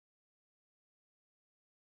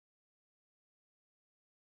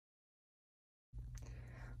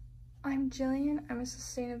I'm Jillian. I'm a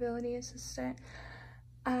sustainability assistant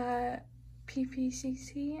at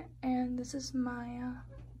PPCC, and this is my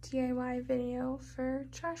DIY video for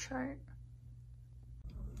trash art.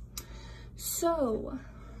 So,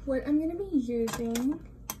 what I'm going to be using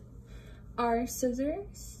are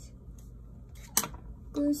scissors,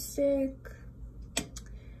 glue stick,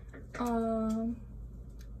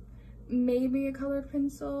 maybe a colored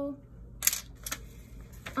pencil,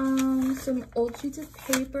 some old sheets of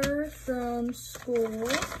paper from school,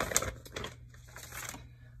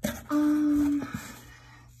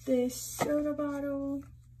 this soda bottle,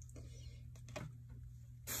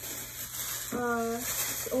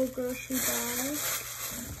 this old grocery bag,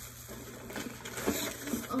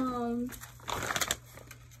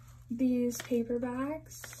 these paper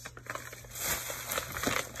bags,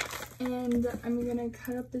 and I'm gonna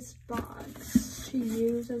cut up this box to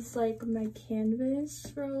use as like my canvas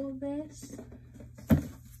for all of this.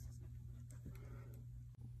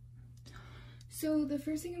 So the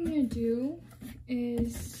first thing I'm gonna do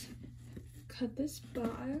is cut this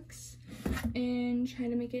box and try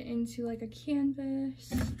to make it into like a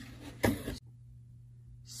canvas.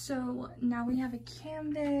 So now we have a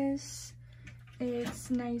canvas. It's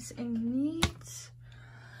nice and neat.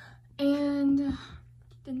 And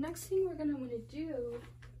the next thing we're gonna wanna do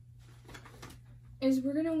is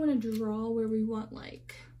we're gonna wanna draw where we want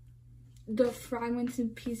like the fragments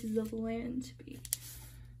and pieces of land to be.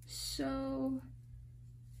 So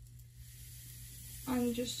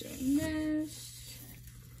I'm just doing this.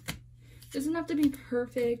 Doesn't have to be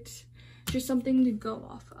perfect, just something to go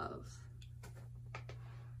off of.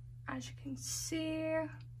 As you can see,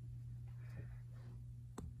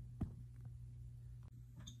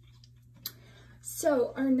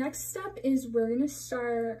 so our next step is we're gonna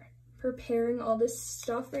start preparing all this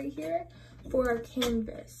stuff right here for our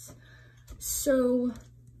canvas. So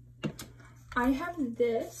I have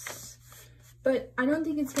this, but I don't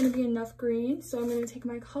think it's gonna be enough green, so I'm gonna take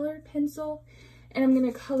my colored pencil and I'm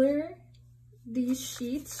gonna color these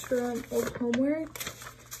sheets from old homework,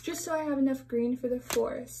 just so I have enough green for the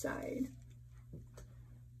forest side.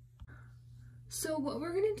 So what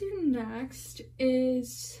we're gonna do next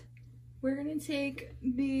is we're gonna take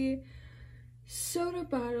the soda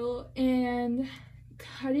bottle and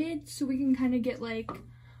cut it so we can kind of get like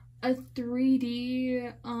a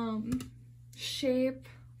 3D shape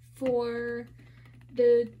for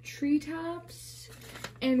the treetops,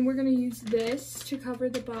 and we're gonna use this to cover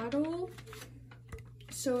the bottle,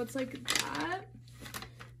 so it's like that.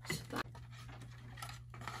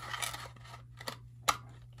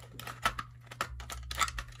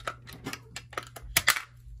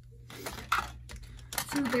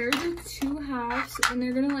 So there's the two halves, and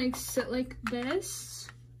they're gonna like sit like this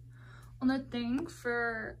on the thing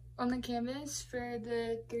on the canvas for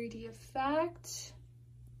the 3D effect.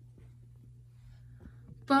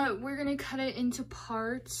 But we're gonna cut it into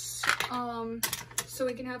parts so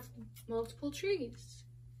we can have multiple trees.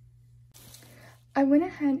 I went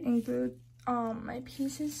ahead and glued my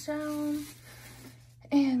pieces down,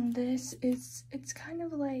 and this is, it's kind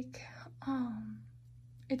of like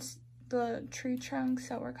it's the tree trunks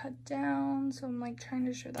that were cut down, so I'm like trying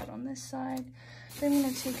to show that on this side. Then I'm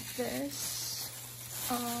gonna take this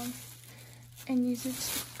and use it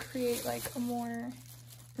to create like a more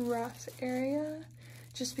rough area,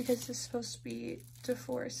 just because this is supposed to be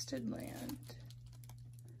deforested land.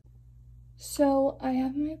 So I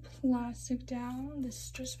have my plastic down. This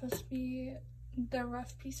is just supposed to be the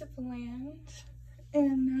rough piece of land,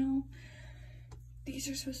 and now these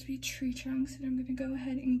are supposed to be tree trunks, and I'm gonna go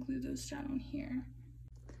ahead and glue those down here.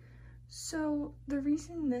 So the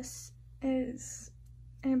reason this is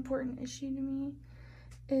an important issue to me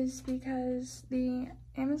is because the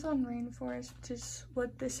Amazon rainforest, which is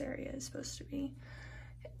what this area is supposed to be,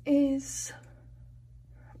 is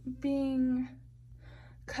being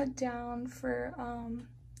cut down for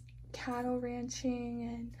cattle ranching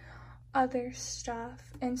and other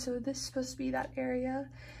stuff, and so this is supposed to be that area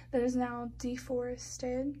that is now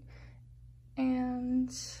deforested,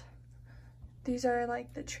 and these are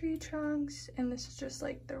like the tree trunks, and this is just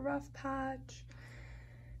like the rough patch.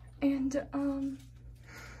 And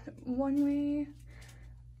one way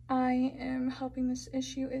I am helping this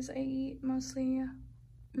issue is I eat mostly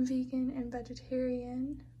vegan and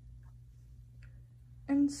vegetarian,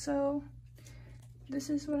 and so this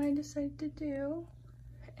is what I decided to do.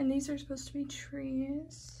 And these are supposed to be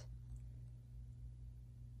trees.